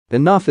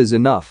Enough is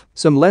enough,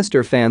 some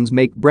Leicester fans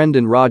make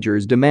Brendan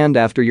Rodgers demand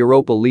after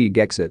Europa League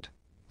exit.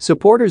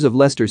 Supporters of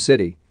Leicester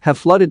City have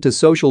flooded to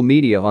social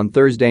media on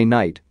Thursday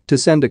night to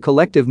send a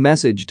collective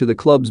message to the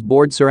club's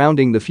board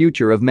surrounding the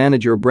future of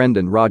manager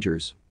Brendan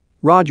Rodgers.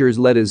 Rodgers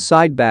led his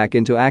side back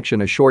into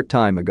action a short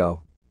time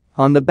ago.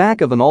 On the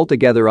back of an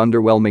altogether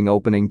underwhelming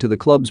opening to the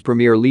club's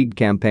Premier League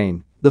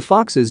campaign, the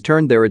Foxes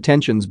turned their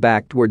attentions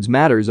back towards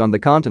matters on the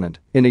continent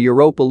in a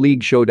Europa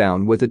League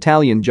showdown with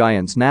Italian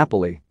giants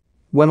Napoli.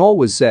 When all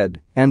was said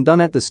and done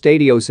at the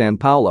Stadio San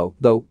Paolo,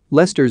 though,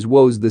 Leicester's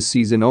woes this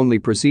season only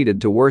proceeded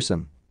to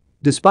worsen.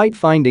 Despite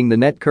finding the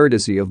net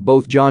courtesy of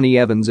both Johnny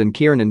Evans and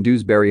Kieran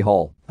Dewsbury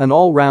Hall, an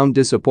all-round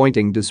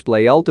disappointing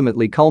display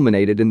ultimately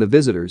culminated in the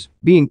visitors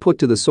being put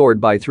to the sword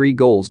by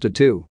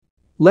 3-2.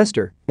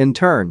 Leicester, in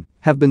turn,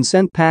 have been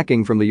sent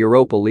packing from the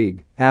Europa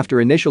League after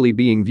initially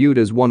being viewed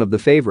as one of the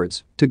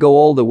favourites to go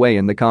all the way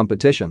in the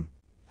competition.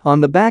 On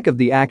the back of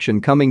the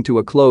action coming to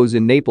a close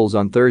in Naples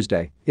on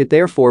Thursday, it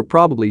therefore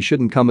probably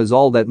shouldn't come as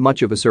all that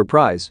much of a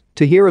surprise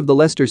to hear of the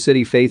Leicester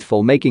City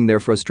faithful making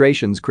their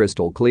frustrations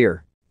crystal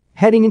clear.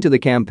 Heading into the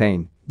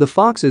campaign, the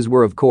Foxes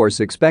were of course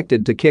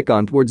expected to kick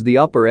on towards the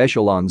upper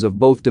echelons of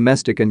both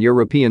domestic and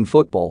European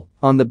football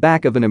on the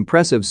back of an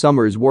impressive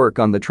summer's work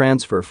on the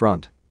transfer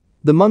front.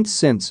 The months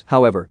since,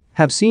 however,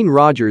 have seen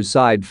Rodgers'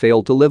 side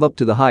fail to live up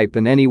to the hype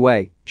in any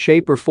way,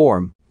 shape or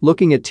form,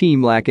 looking a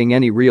team lacking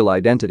any real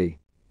identity.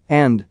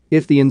 And,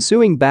 if the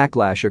ensuing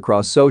backlash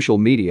across social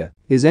media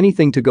is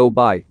anything to go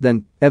by,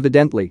 then,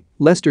 evidently,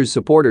 Leicester's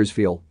supporters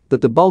feel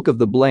that the bulk of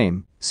the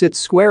blame sits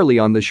squarely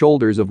on the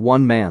shoulders of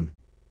one man.